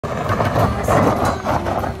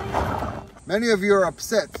Many of you are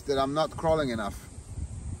upset that I'm not crawling enough.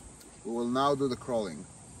 We will now do the crawling.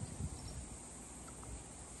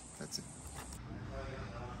 That's it.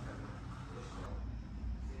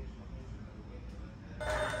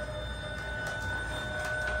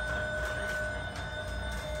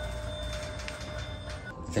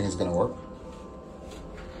 You think it's gonna work?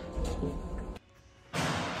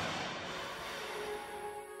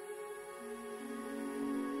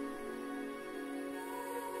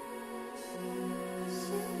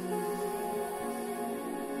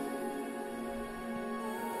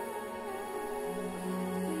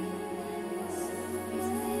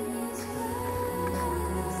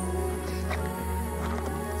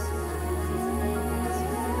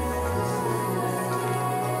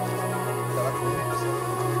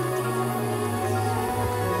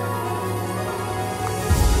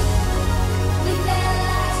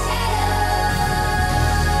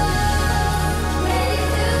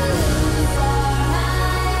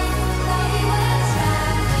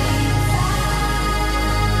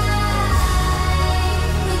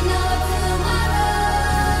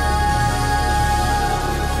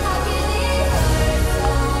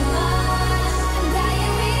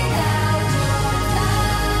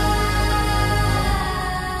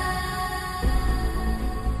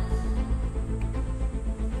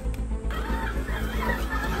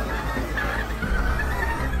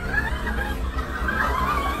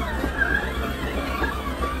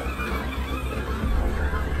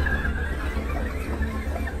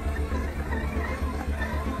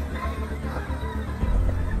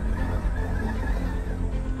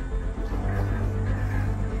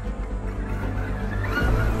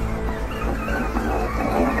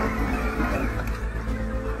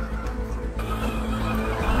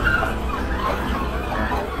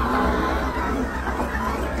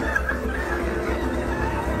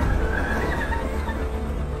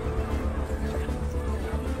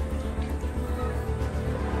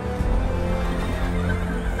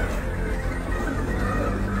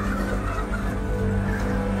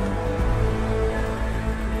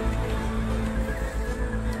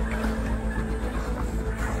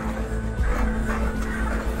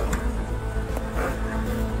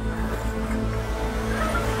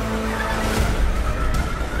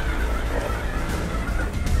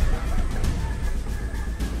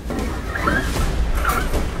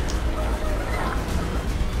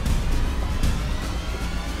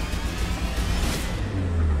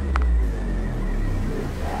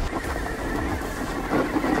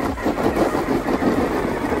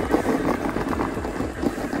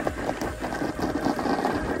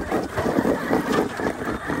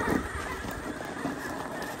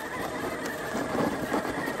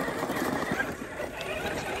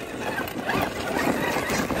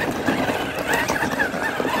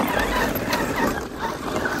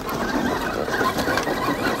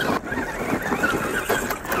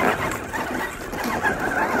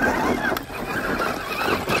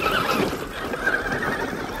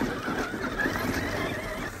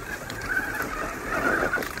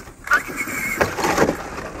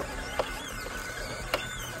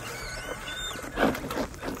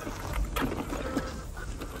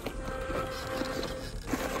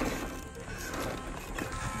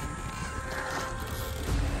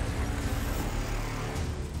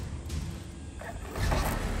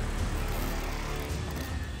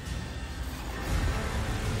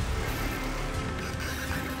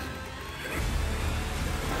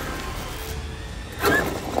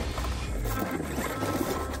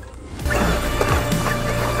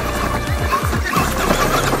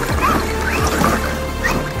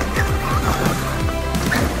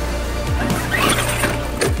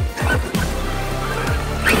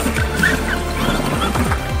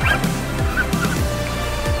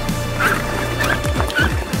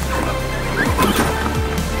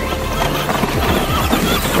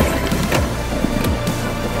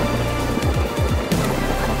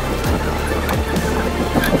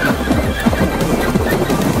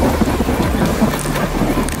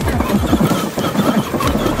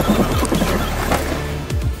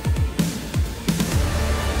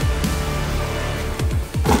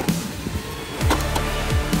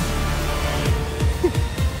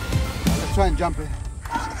 try and jump it.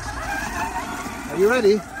 Are you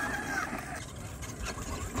ready?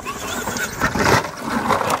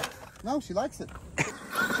 No, she likes it.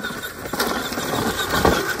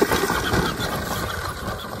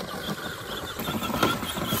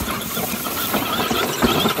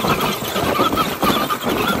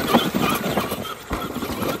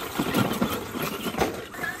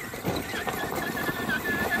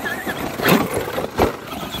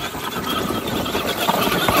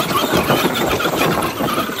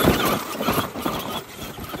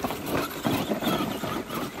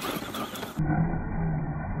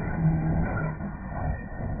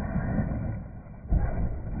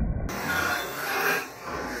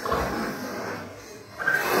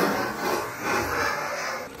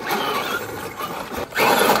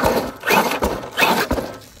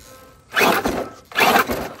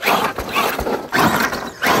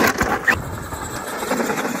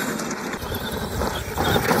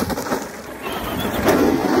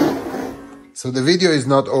 So the video is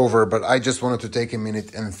not over, but I just wanted to take a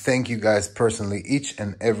minute and thank you guys personally, each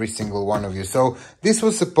and every single one of you. So this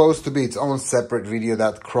was supposed to be its own separate video,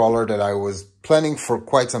 that crawler that I was planning for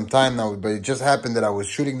quite some time now, but it just happened that I was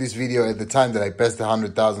shooting this video at the time that I passed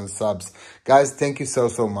 100,000 subs. Guys, thank you so,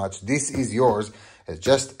 so much. This is yours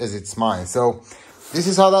just as it's mine. So this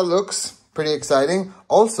is how that looks. Pretty exciting.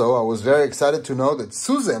 Also, I was very excited to know that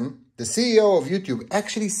Susan, the CEO of YouTube,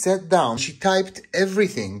 actually sat down. She typed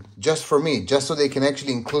everything just for me, just so they can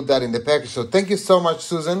actually include that in the package. So thank you so much,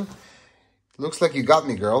 Susan. Looks like you got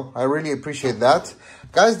me, girl. I really appreciate that.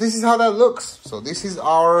 Guys, this is how that looks. So this is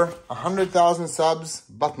our 100,000 subs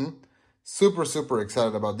button. Super, super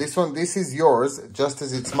excited about this one. This is yours, just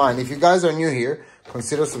as it's mine. If you guys are new here,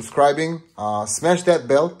 consider subscribing. Smash that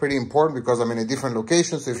bell, pretty important because I'm in a different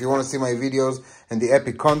location. So if you want to see my videos and the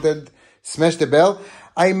epic content, smash the bell.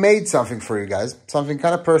 I made something for you guys, something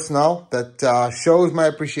kind of personal that shows my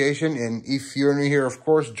appreciation. And if you're new here, of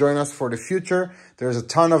course, join us for the future. There's a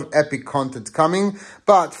ton of epic content coming.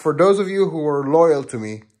 But for those of you who are loyal to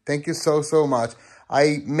me, thank you so, so much.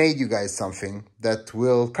 I made you guys something that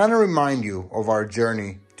will kind of remind you of our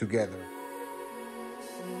journey together.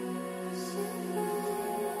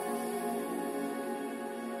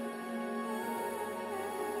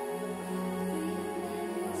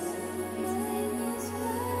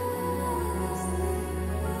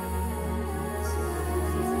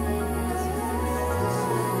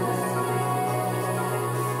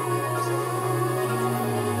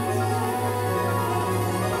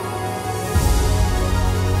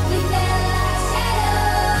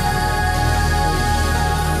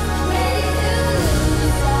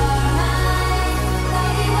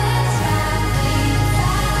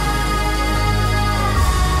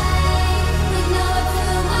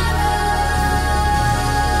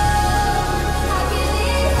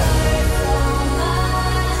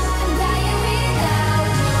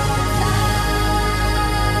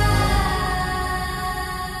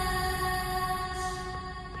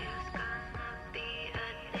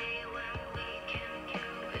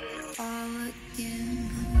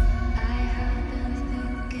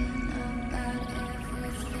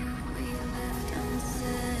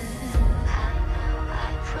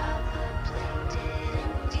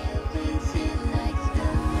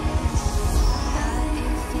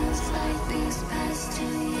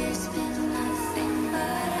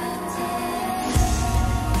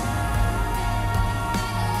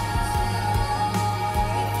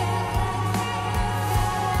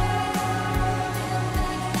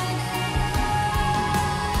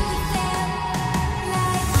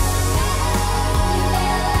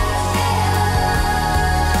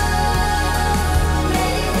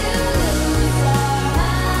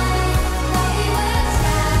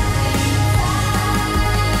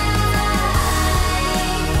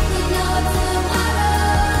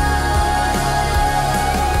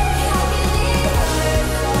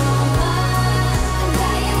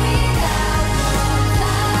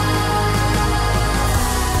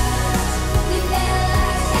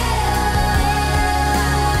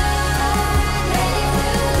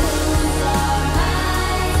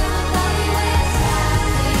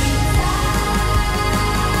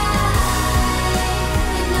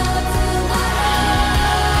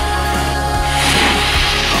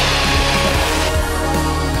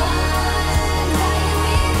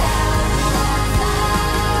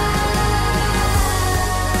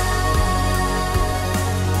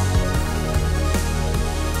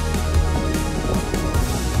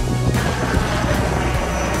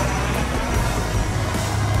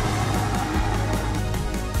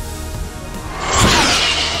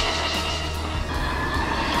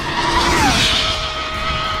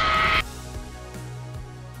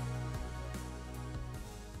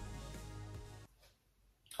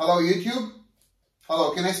 Hello, YouTube.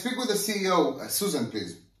 Hello, can I speak with the CEO, Susan,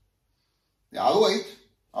 please? Yeah, I'll wait.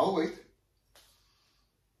 I'll wait.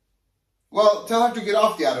 Well, tell her to get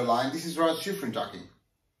off the other line. This is Shifrin talking.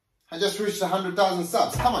 I just reached 100,000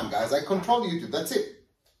 subs. Come on, guys. I control YouTube. That's it.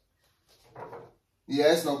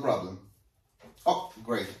 Yes, no problem. Oh,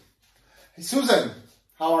 great. Hey, Susan,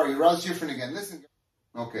 how are you? Shifrin again. Listen.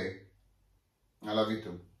 Okay. I love you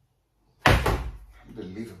too.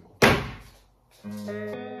 Unbelievable.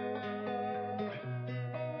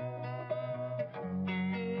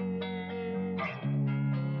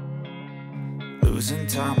 Losing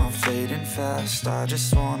time, I'm fading fast. I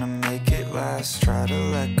just wanna make it last. Try to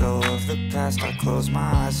let go of the past. I close my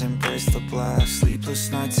eyes, embrace the blast.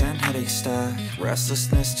 Sleepless nights and headaches stack.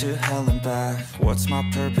 Restlessness to hell and back. What's my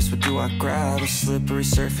purpose? What do I grab? A slippery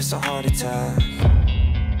surface, a heart attack.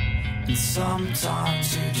 And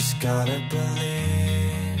sometimes you just gotta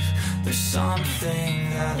believe There's something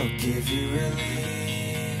that'll give you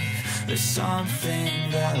relief. There's something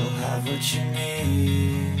that'll have what you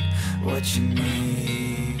need, what you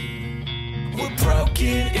need. We're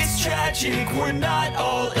broken, it's tragic, we're not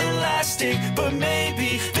all elastic, but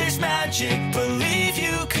maybe there's magic, believe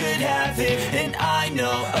you could have it. And I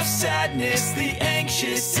know of sadness, the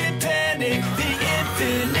anxious and panic, the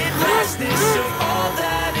infinite vastness of all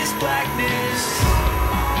that is blackness.